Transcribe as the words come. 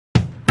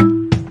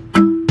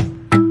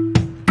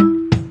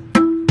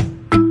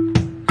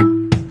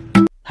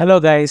Hello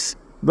guys,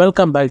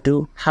 welcome back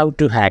to How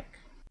to Hack.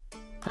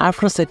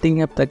 After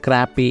setting up the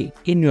crappy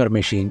in your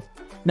machine,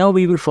 now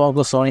we will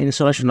focus on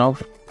installation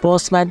of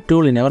Postman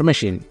tool in our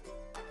machine.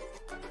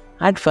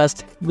 At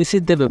first,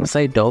 visit the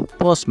website of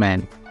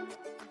Postman.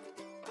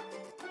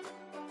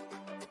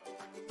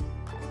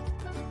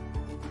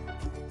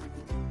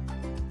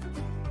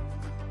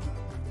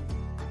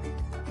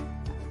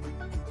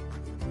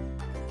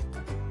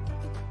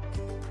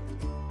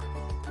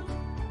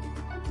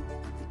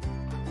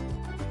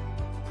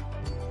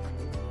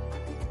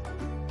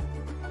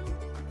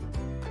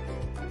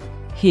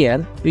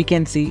 Here we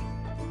can see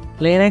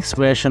Linux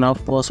version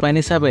of Postman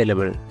is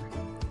available.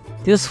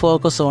 Just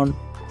focus on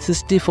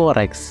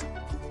 64X.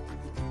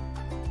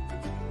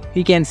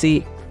 You can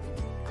see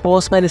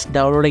Postman is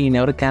downloading in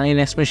our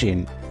Linux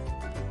machine.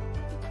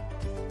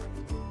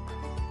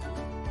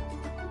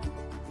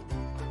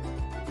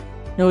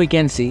 Now we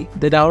can see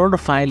the download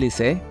file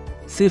is a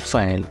zip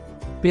file.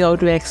 We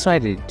have to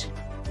extract it.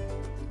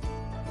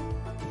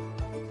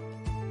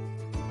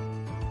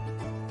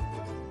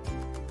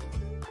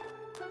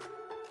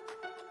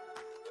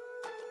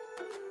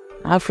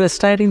 After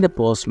starting the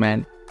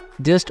Postman,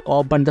 just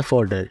open the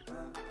folder.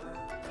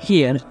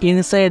 Here,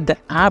 inside the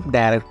app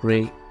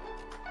directory,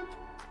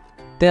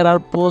 there are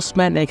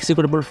Postman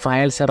executable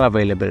files are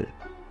available.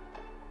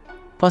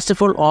 First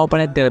of all, open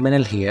a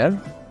terminal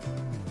here.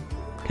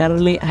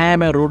 Currently, I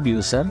am a root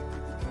user.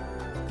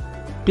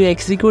 To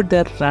execute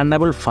the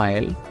runnable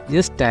file,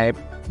 just type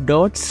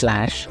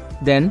 /,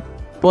 then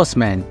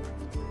Postman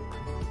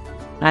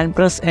and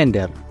press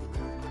enter.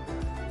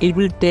 It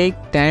will take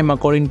time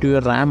according to your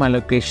RAM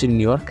allocation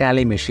in your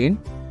Kali machine.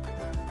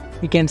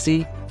 You can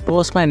see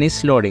Postman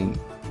is loading.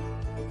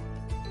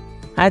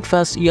 At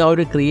first, you have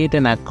to create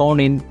an account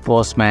in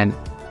Postman.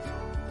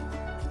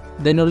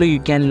 Then only you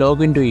can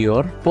log into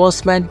your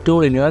Postman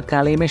tool in your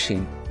Kali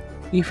machine.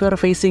 If you are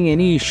facing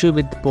any issue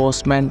with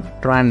Postman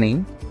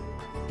running,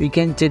 you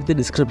can check the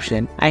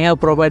description. I have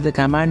provided the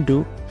command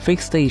to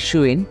fix the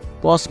issue in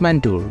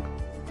Postman tool.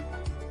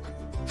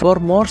 For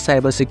more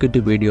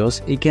cybersecurity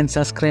videos, you can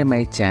subscribe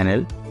my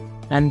channel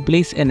and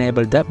please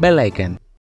enable the bell icon.